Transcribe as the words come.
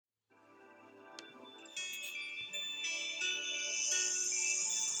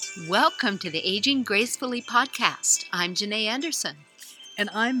Welcome to the Aging Gracefully podcast. I'm Janae Anderson. And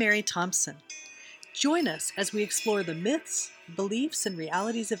I'm Mary Thompson. Join us as we explore the myths, beliefs, and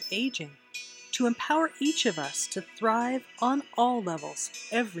realities of aging to empower each of us to thrive on all levels,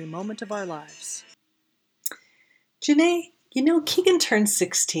 every moment of our lives. Janae, Keegan turned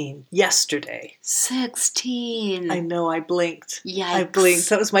 16 yesterday. 16. I know, I blinked. Yikes. I blinked.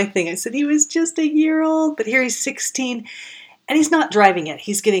 That was my thing. I said he was just a year old, but here he's 16. And he's not driving yet.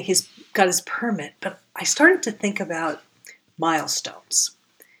 He's got his permit. But I started to think about milestones.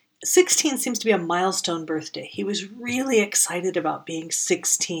 16 seems to be a milestone birthday. He was really excited about being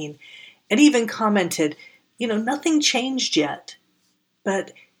 16 and even commented, nothing changed yet,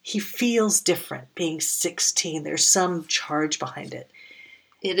 but he feels different being 16. There's some charge behind it.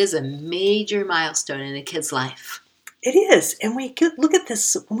 It is a major milestone in a kid's life. It is. And we could look at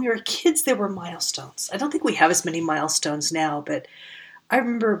this. When we were kids, there were milestones. I don't think we have as many milestones now, but I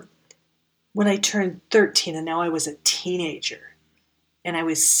remember when I turned 13 and now I was a teenager. And I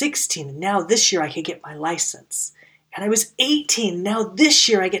was 16 and now this year I could get my license. And I was 18, now this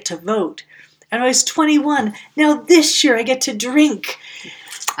year I get to vote. And I was 21, now this year I get to drink.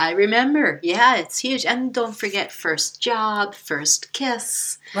 I remember. Yeah, it's huge. And don't forget first job, first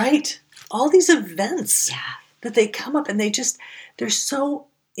kiss. Right. All these events. Yeah. That they come up and they're so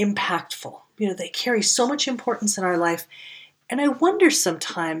impactful. They carry so much importance in our life. And I wonder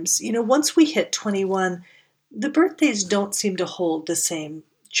sometimes, once we hit 21, the birthdays don't seem to hold the same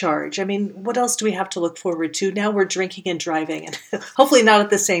charge. I mean, what else do we have to look forward to? Now we're drinking and driving, and hopefully not at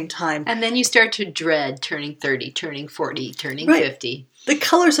the same time. And then you start to dread turning 30, turning 40, turning right. 50. The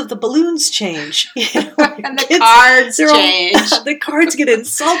colors of the balloons change. And the cards change. The cards get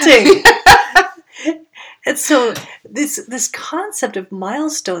insulting. And so this concept of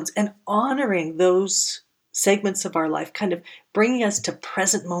milestones and honoring those segments of our life, kind of bringing us to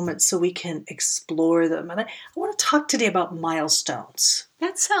present moments so we can explore them. And I want to talk today about milestones.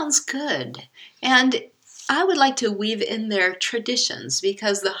 That sounds good. And I would like to weave in there traditions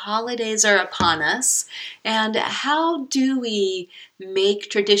because the holidays are upon us. And how do we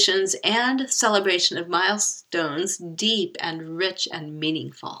make traditions and celebration of milestones deep and rich and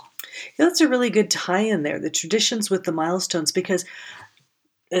meaningful? That's a really good tie-in there, the traditions with the milestones, because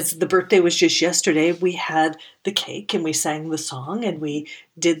as the birthday was just yesterday, we had the cake and we sang the song and we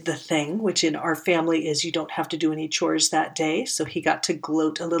did the thing, which in our family is you don't have to do any chores that day. So he got to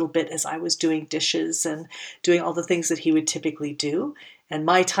gloat a little bit as I was doing dishes and doing all the things that he would typically do. And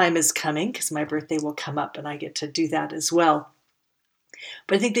my time is coming because my birthday will come up and I get to do that as well.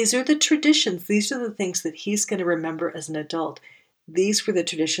 But I think these are the traditions. These are the things that he's going to remember as an adult. These were the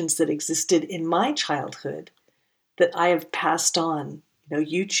traditions that existed in my childhood that I have passed on.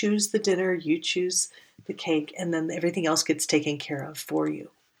 You choose the dinner, you choose the cake, and then everything else gets taken care of for you.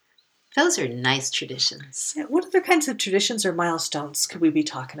 Those are nice traditions. Yeah, what other kinds of traditions or milestones could we be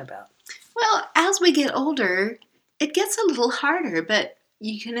talking about? Well, as we get older, it gets a little harder, but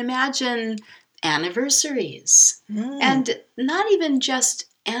you can imagine anniversaries. And not even just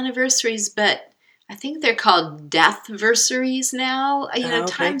anniversaries, but I think they're called deathversaries now. Okay.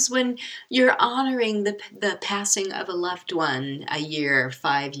 Times when you're honoring the passing of a loved one, a year,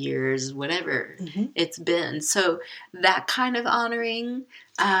 5 years, whatever it's been. So that kind of honoring.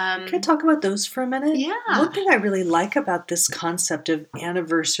 Can I talk about those for a minute? Yeah. One thing I really like about this concept of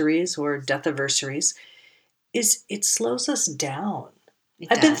anniversaries or deathiversaries is it slows us down.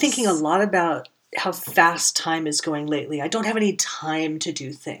 I've been thinking a lot about how fast time is going lately. I don't have any time to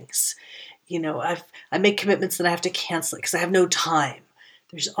do things. I make commitments that I have to cancel because I have no time.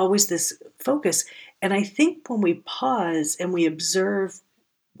 There's always this focus. And I think when we pause and we observe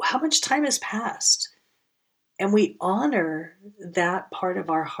how much time has passed and we honor that part of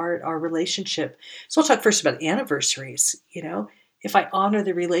our heart, our relationship. So I'll talk first about anniversaries. If I honor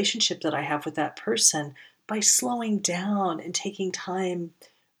the relationship that I have with that person by slowing down and taking time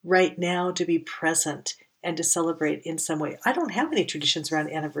right now to be present and to celebrate in some way. I don't have any traditions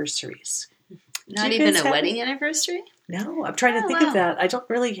around anniversaries. Not even a wedding anniversary? No, I'm trying to think of that. I don't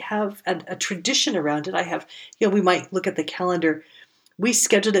really have a tradition around it. I have, we might look at the calendar. We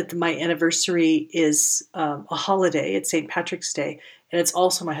scheduled it. My anniversary is a holiday. It's St. Patrick's Day, and it's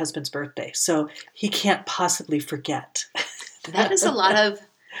also my husband's birthday. So he can't possibly forget. That is a lot of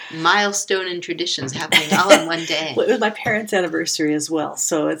milestone and traditions happening all in one day. Well, it was my parents' anniversary as well.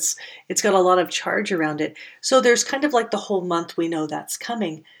 So it's got a lot of charge around it. So there's kind of like the whole month we know that's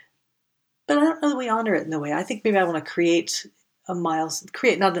coming. But I don't know that we honor it in the way. I think maybe I want to create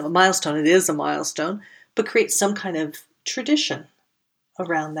not a milestone, it is a milestone, but create some kind of tradition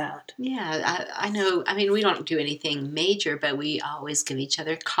around that. Yeah, I know. I mean, we don't do anything major, but we always give each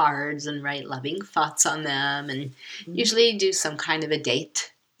other cards and write loving thoughts on them, and usually do some kind of a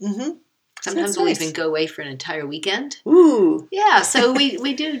date. Mm-hmm. Sometimes we'll even go away for an entire weekend. Ooh. Yeah, so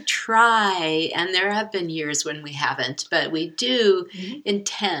we do try, and there have been years when we haven't, but we do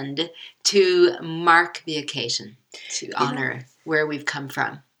intend to mark the occasion, to honor where we've come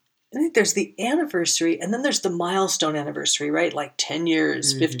from. I think there's the anniversary, and then there's the milestone anniversary, right? Like 10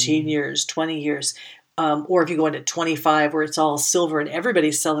 years, 15 years, 20 years. Or if you go into 25 where it's all silver and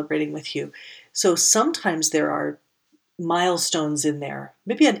everybody's celebrating with you. So sometimes there are milestones in there.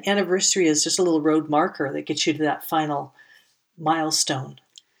 Maybe an anniversary is just a little road marker that gets you to that final milestone.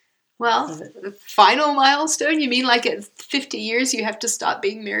 Well, the final milestone? You mean like at 50 years you have to stop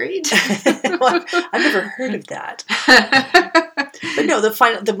being married? Well, I've never heard of that. But no,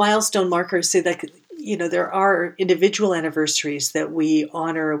 the milestone markers say that, there are individual anniversaries that we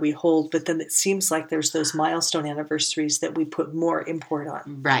honor, we hold, but then it seems like there's those milestone anniversaries that we put more import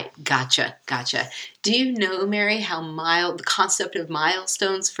on. Right. Gotcha. Do you know, Mary, how the concept of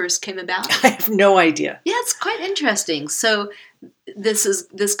milestones first came about? I have no idea. Yeah, it's quite interesting. So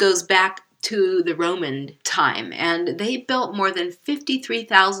this goes back to the Roman time, and they built more than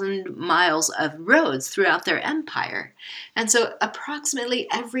 53,000 miles of roads throughout their empire. And so approximately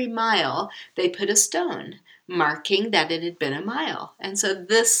every mile they put a stone marking that it had been a mile. And so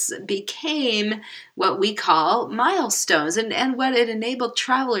this became what we call milestones. And what it enabled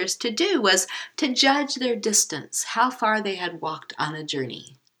travelers to do was to judge their distance, how far they had walked on a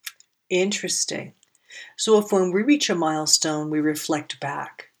journey. Interesting. So if when we reach a milestone, we reflect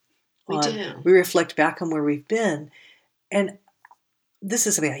back. We reflect back on where we've been. And this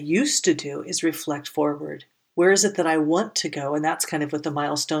is something I used to do, is reflect forward. Where is it that I want to go? And that's kind of what the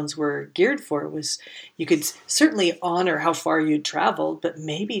milestones were geared for. Was you could certainly honor how far you'd traveled, but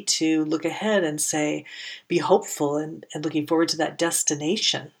maybe to look ahead and say, be hopeful and looking forward to that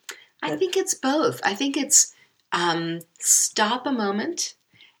destination. I think it's both. I think it's stop a moment,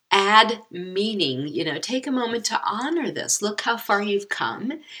 add meaning, take a moment to honor this. Look how far you've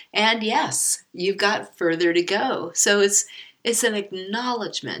come. And yes, you've got further to go. So it's an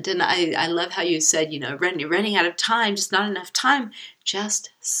acknowledgement. And I love how you said, you're running out of time, just not enough time. Just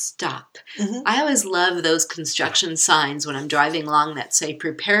stop. Mm-hmm. I always love those construction signs when I'm driving along that say,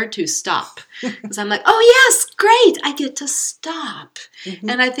 prepare to stop. Because I'm like, oh yes, great, I get to stop. Mm-hmm.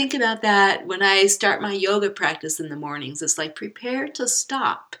 And I think about that when I start my yoga practice in the mornings. It's like, prepare to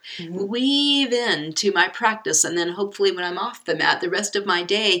stop. Mm-hmm. Weave into my practice. And then hopefully when I'm off the mat, the rest of my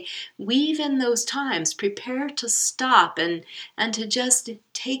day, weave in those times. Prepare to stop and to just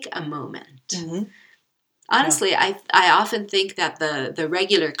take a moment. Mm-hmm. Honestly, I often think that the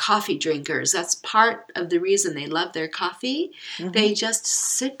regular coffee drinkers, that's part of the reason they love their coffee. Mm-hmm. They just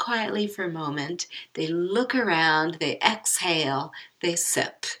sit quietly for a moment. They look around. They exhale. They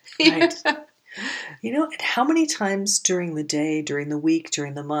sip. Right. And how many times during the day, during the week,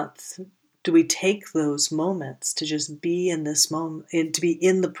 during the month, do we take those moments to just be in this moment, to be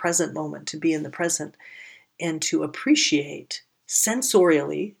in the present moment, to be in the present, and to appreciate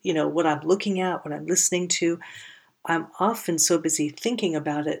sensorially, what I'm looking at, what I'm listening to. I'm often so busy thinking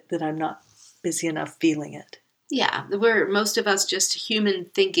about it that I'm not busy enough feeling it. Yeah, we're most of us just human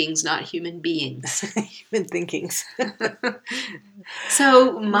thinkings, not human beings. Human thinkings.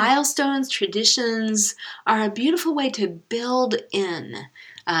 So milestones, traditions are a beautiful way to build in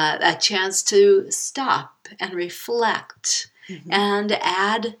a chance to stop and reflect and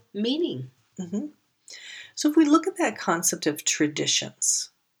add meaning. Mm-hmm. So if we look at that concept of traditions,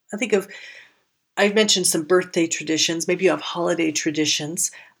 I've mentioned some birthday traditions, maybe you have holiday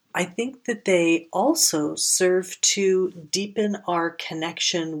traditions. I think that they also serve to deepen our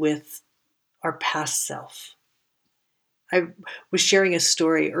connection with our past self. I was sharing a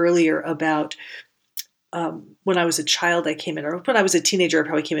story earlier about when I was a child, or when I was a teenager, I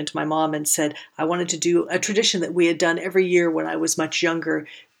probably came into my mom and said, I wanted to do a tradition that we had done every year when I was much younger,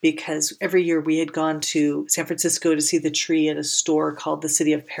 because every year we had gone to San Francisco to see the tree at a store called the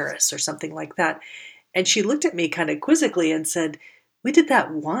City of Paris or something like that. And she looked at me kind of quizzically and said, we did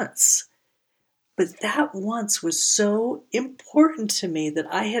that once. But that once was so important to me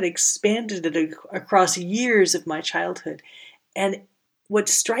that I had expanded it across years of my childhood. And what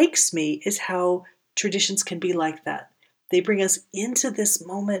strikes me is how traditions can be like that. They bring us into this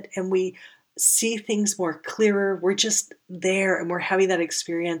moment and we see things more clearer. We're just there and we're having that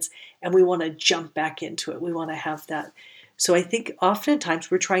experience and we want to jump back into it. We want to have that. So I think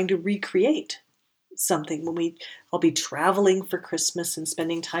oftentimes we're trying to recreate something, I'll be traveling for Christmas and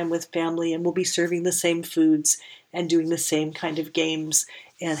spending time with family, and we'll be serving the same foods and doing the same kind of games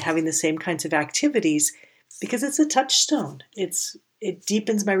and having the same kinds of activities, because it's a touchstone. It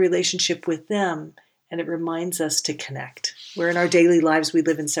deepens my relationship with them, and it reminds us to connect. Where in our daily lives we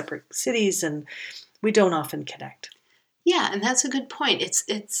live in separate cities and we don't often connect. Yeah, and that's a good point.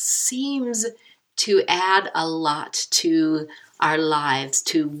 It seems to add a lot to our lives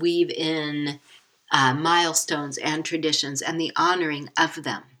to weave in milestones and traditions and the honoring of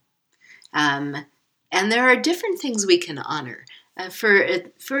them. And there are different things we can honor.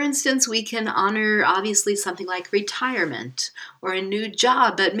 For instance, we can honor obviously something like retirement or a new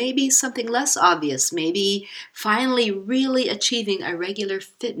job, but maybe something less obvious, maybe finally really achieving a regular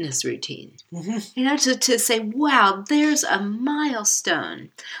fitness routine. Mm-hmm. To say, wow, there's a milestone,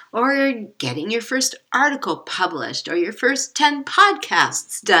 or getting your first article published, or your first 10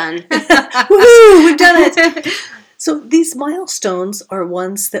 podcasts done. Woohoo, we've done it. So these milestones are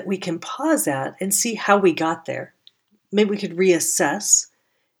ones that we can pause at and see how we got there. Maybe we could reassess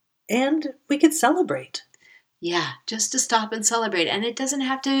and we could celebrate. Yeah, just to stop and celebrate. And it doesn't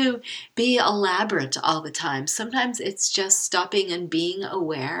have to be elaborate all the time. Sometimes it's just stopping and being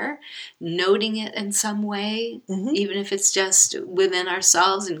aware, noting it in some way, mm-hmm. even if it's just within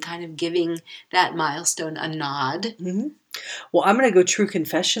ourselves, and kind of giving that milestone a nod. Mm-hmm. Well, I'm going to go true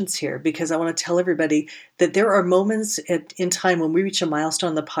confessions here, because I want to tell everybody that there are moments in time when we reach a milestone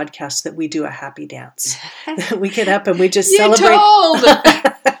on the podcast that we do a happy dance. We get up and we just celebrate.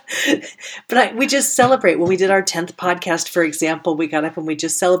 But we just celebrate. When we did our 10th podcast, for example, we got up and we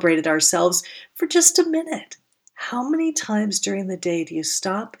just celebrated ourselves for just a minute. How many times during the day do you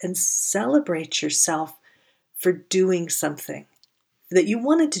stop and celebrate yourself for doing something that you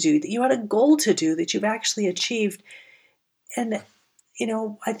wanted to do, that you had a goal to do, that you've actually achieved? And,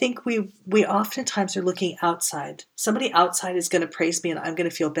 I think we oftentimes are looking outside. Somebody outside is going to praise me and I'm going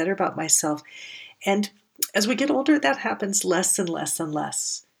to feel better about myself. And as we get older, that happens less and less and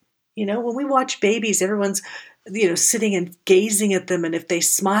less. When we watch babies, everyone's, sitting and gazing at them. And if they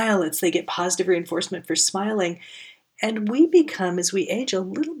smile, they get positive reinforcement for smiling. And we become, as we age, a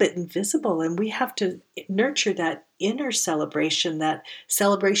little bit invisible. And we have to nurture that inner celebration, that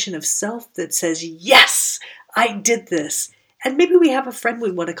celebration of self that says, yes, I did this. And maybe we have a friend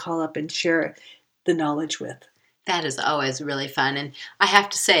we want to call up and share the knowledge with. That is always really fun. And I have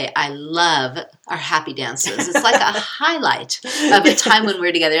to say, I love our happy dances. It's like a highlight of a time when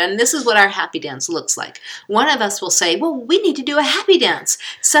we're together. And this is what our happy dance looks like. One of us will say, well, we need to do a happy dance.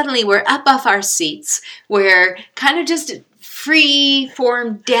 Suddenly we're up off our seats. We're kind of just free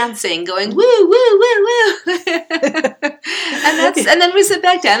form dancing, going woo, woo, woo, woo. And then we sit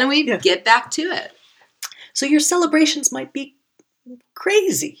back down and we get back to it. So your celebrations might be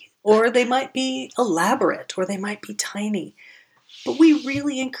crazy, or they might be elaborate, or they might be tiny. But we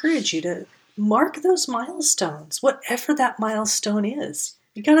really encourage you to mark those milestones, whatever that milestone is.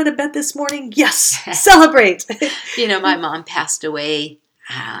 You got out of bed this morning? Yes, celebrate. My mom passed away,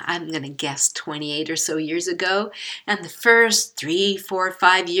 I'm going to guess 28 or so years ago. And the first 3, 4,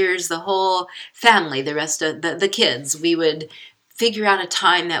 5 years, the whole family, the rest of the kids, we would figure out a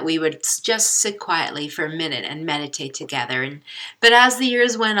time that we would just sit quietly for a minute and meditate together. But as the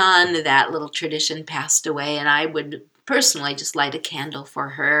years went on, that little tradition passed away, and I would personally just light a candle for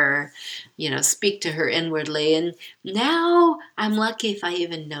her, speak to her inwardly. And now I'm lucky if I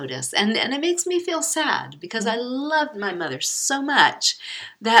even notice. And it makes me feel sad, because I loved my mother so much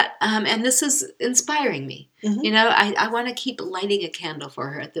that, and this is inspiring me. Mm-hmm. I want to keep lighting a candle for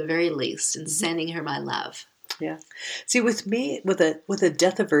her at the very least, and sending her my love. Yeah. See, with me, with a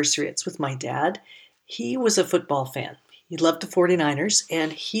death anniversary, it's with my dad. He was a football fan. He loved the 49ers,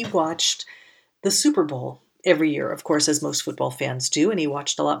 and he watched the Super Bowl every year, of course, as most football fans do, and he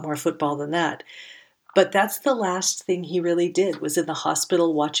watched a lot more football than that. But that's the last thing he really did, was in the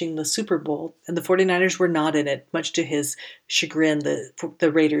hospital watching the Super Bowl, and the 49ers were not in it. Much to his chagrin,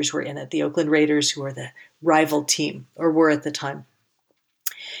 the Raiders were in it, the Oakland Raiders, who are the rival team, or were at the time.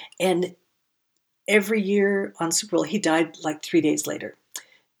 And every year on Super Bowl, he died like 3 days later.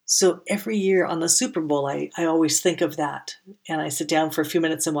 So every year on the Super Bowl, I always think of that. And I sit down for a few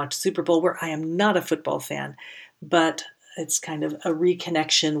minutes and watch Super Bowl, where I am not a football fan, but it's kind of a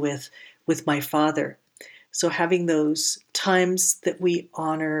reconnection with my father. So having those times that we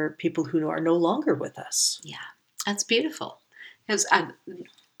honor people who are no longer with us. Yeah, that's beautiful. Because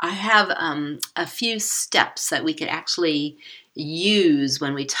I have a few steps that we could actually use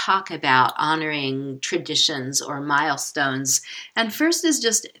when we talk about honoring traditions or milestones. And first is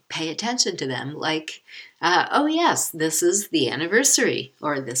just pay attention to them. Like, oh yes, this is the anniversary,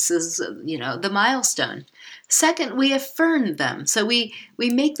 or this is, the milestone. Second, we affirm them. So we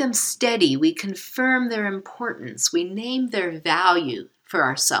make them steady. We confirm their importance. We name their value for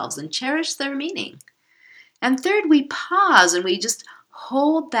ourselves and cherish their meaning. And third, we pause and we just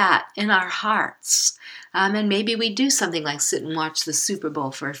hold that in our hearts. And maybe we do something like sit and watch the Super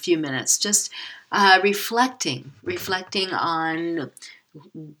Bowl for a few minutes, just reflecting on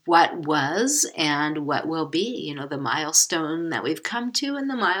what was and what will be, the milestone that we've come to and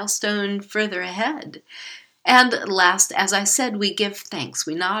the milestone further ahead. And last, as I said, we give thanks,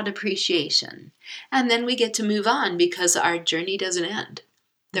 we nod appreciation. And then we get to move on because our journey doesn't end.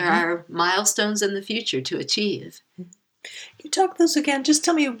 There are milestones in the future to achieve. You talk those again. Just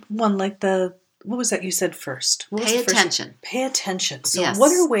tell me one, like what was that you said first? Pay attention. Pay attention. So yes.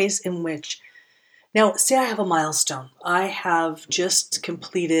 What are ways in which, now say I have a milestone. I have just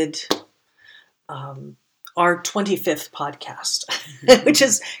completed our 25th podcast, which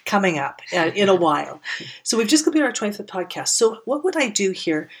is coming up in a while. So we've just completed our 25th podcast. So what would I do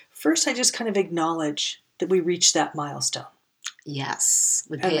here? First, I just kind of acknowledge that we reached that milestone. Yes,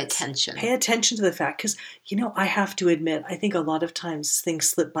 we pay attention. Pay attention to the fact, because, I have to admit, I think a lot of times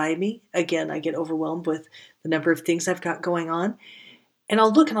things slip by me. Again, I get overwhelmed with the number of things I've got going on. And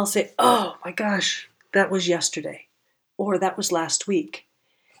I'll look and I'll say, oh my gosh, that was yesterday, or that was last week.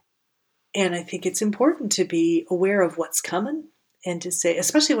 And I think it's important to be aware of what's coming and to say,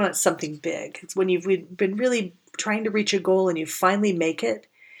 especially when it's something big, it's when you've been really trying to reach a goal and you finally make it,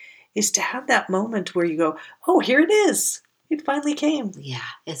 is to have that moment where you go, oh, here it is. It finally came. Yeah,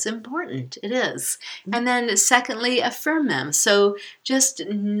 it's important. It is. And then secondly, affirm them. So just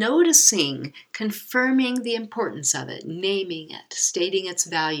noticing, confirming the importance of it, naming it, stating its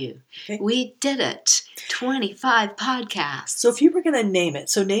value. Okay. We did it. 25 podcasts. So if you were going to name it,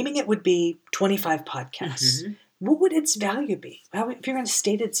 so naming it would be 25 podcasts. Mm-hmm. What would its value be? If you're going to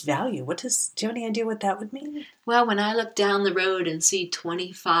state its value, do you have any idea what that would mean? Well, when I look down the road and see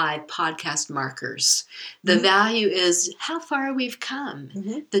 25 podcast markers, the value is how far we've come,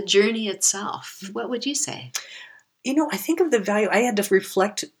 the journey itself. What would you say? I think of the value. I had to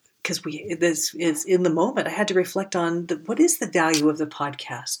reflect, because this is in the moment. I had to reflect on what is the value of the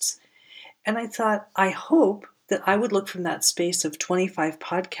podcasts. And I thought, I hope that I would look from that space of 25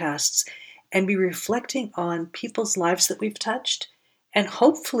 podcasts and be reflecting on people's lives that we've touched, and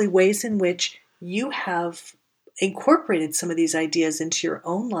hopefully ways in which you have incorporated some of these ideas into your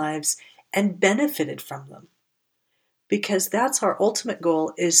own lives and benefited from them. Because that's our ultimate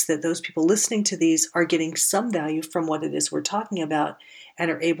goal, is that those people listening to these are getting some value from what it is we're talking about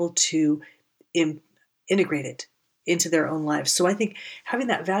and are able to integrate it into their own lives. So I think having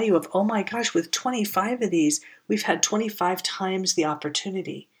that value of, oh my gosh, with 25 of these, we've had 25 times the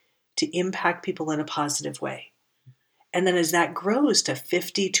opportunity to impact people in a positive way. And then as that grows to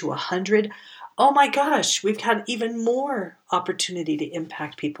 50 to 100, oh my gosh, we've had even more opportunity to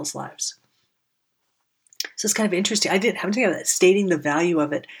impact people's lives. So it's kind of interesting. I haven't taken that, stating the value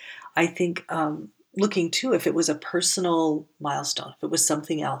of it. I think looking too, if it was a personal milestone, if it was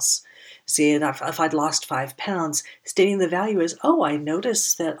something else. See, if I'd lost 5 pounds, stating the value is, oh, I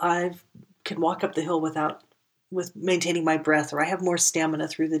noticed that I can walk up the hill with maintaining my breath, or I have more stamina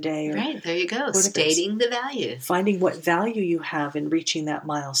through the day. Or right, there you go, stating the value. Finding what value you have in reaching that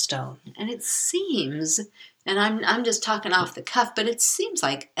milestone. And it seems, and I'm just talking off the cuff, but it seems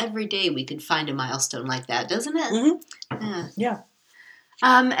like every day we could find a milestone like that, doesn't it? Mm-hmm. Yeah.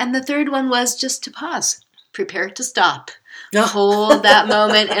 And the third one was just to pause. Prepare to stop. Hold that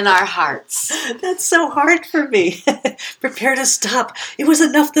moment in our hearts. That's so hard for me. Prepare to stop. It was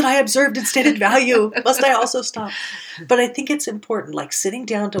enough that I observed and stated value. Must I also stop? But I think it's important, like sitting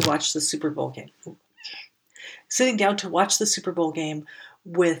down to watch the Super Bowl game. Sitting down to watch the Super Bowl game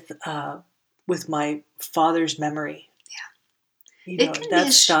with my father's memory. Yeah.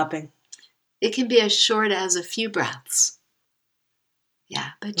 That's stopping. It can be as short as a few breaths.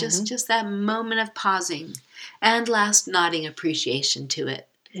 Yeah, but just that moment of pausing, and last, nodding appreciation to it,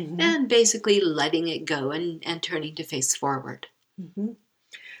 and basically letting it go and turning to face forward.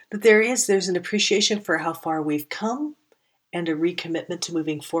 But there's an appreciation for how far we've come, and a recommitment to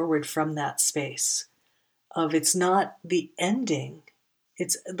moving forward from that space of, it's not the ending.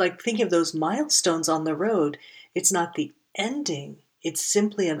 It's like thinking of those milestones on the road. It's not the ending. It's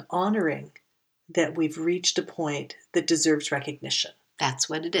simply an honoring that we've reached a point that deserves recognition. That's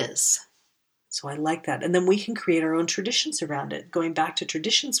what it is. So I like that. And then we can create our own traditions around it, going back to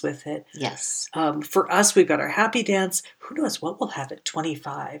traditions with it. Yes. For us, we've got our happy dance. Who knows what we'll have at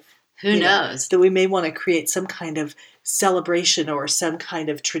 25? Who knows? That we may want to create some kind of celebration or some kind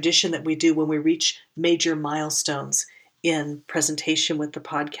of tradition that we do when we reach major milestones in presentation with the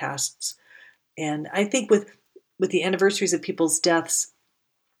podcasts. And I think with the anniversaries of people's deaths,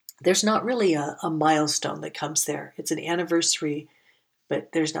 there's not really a milestone that comes there. It's an anniversary,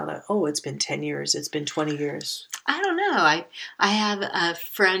 but there's not it's been 10 years, it's been 20 years. I don't know. I have a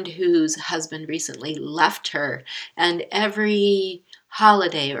friend whose husband recently left her, and every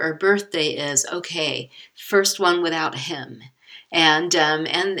holiday or birthday is, okay, first one without him. And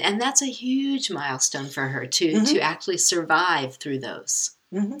that's a huge milestone for her to actually survive through those.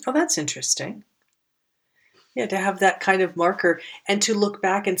 Mm-hmm. Oh, that's interesting. Yeah, to have that kind of marker and to look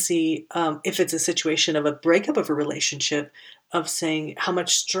back and see if it's a situation of a breakup of a relationship, of saying how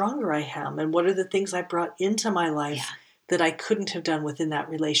much stronger I am and what are the things I brought into my life that I couldn't have done within that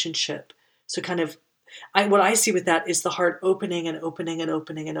relationship. So kind of, what I see with that is the heart opening and opening and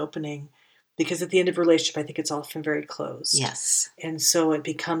opening and opening, because at the end of a relationship, I think it's often very closed. Yes. And so it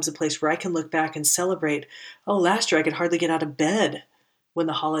becomes a place where I can look back and celebrate, last year I could hardly get out of bed when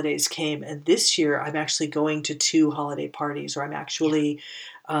the holidays came. And this year I'm actually going to 2 holiday parties, or I'm actually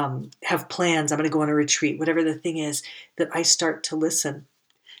have plans. I'm going to go on a retreat, whatever the thing is, that I start to listen.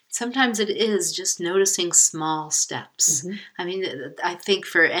 Sometimes it is just noticing small steps. Mm-hmm. I mean, I think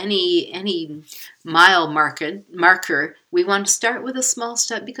for any mile marker, we want to start with a small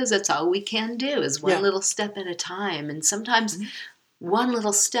step, because that's all we can do is one little step at a time. And sometimes one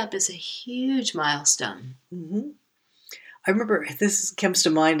little step is a huge milestone. Mm-hmm. I remember, this comes to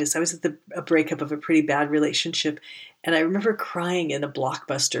mind, as I was at a breakup of a pretty bad relationship, and I remember crying in a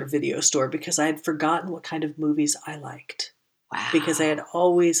Blockbuster video store because I had forgotten what kind of movies I liked. Wow. Because I had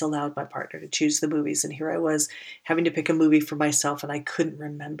always allowed my partner to choose the movies, and here I was having to pick a movie for myself, and I couldn't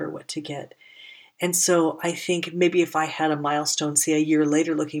remember what to get. And so I think maybe if I had a milestone, say a year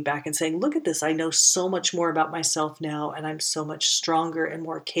later, looking back and saying, look at this, I know so much more about myself now, and I'm so much stronger and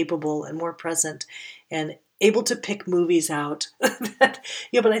more capable and more present and able to pick movies out. But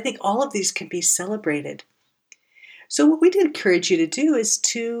I think all of these can be celebrated. So what we'd encourage you to do is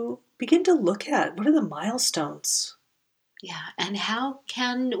to begin to look at, what are the milestones? Yeah, and how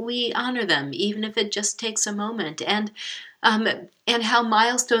can we honor them, even if it just takes a moment, and how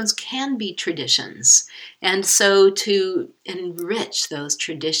milestones can be traditions, and so to enrich those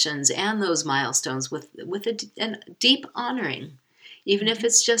traditions and those milestones with a deep honoring, even if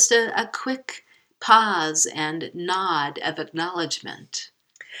it's just a quick pause and nod of acknowledgement.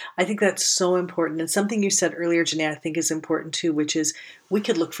 I think that's so important, and something you said earlier, Janae, I think is important too, which is we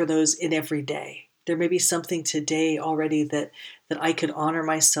could look for those in every day. There may be something today already that I could honor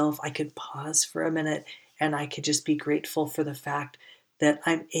myself. I could pause for a minute, and I could just be grateful for the fact that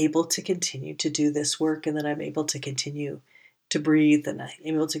I'm able to continue to do this work, and that I'm able to continue to breathe, and I'm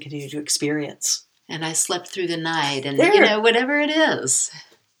able to continue to experience. And I slept through the night, and whatever it is.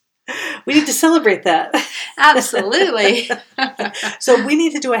 We need to celebrate that. Absolutely. So we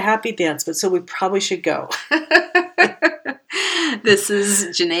need to do a happy dance, so we probably should go. This is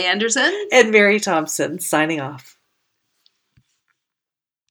Janae Anderson and Mary Thompson signing off.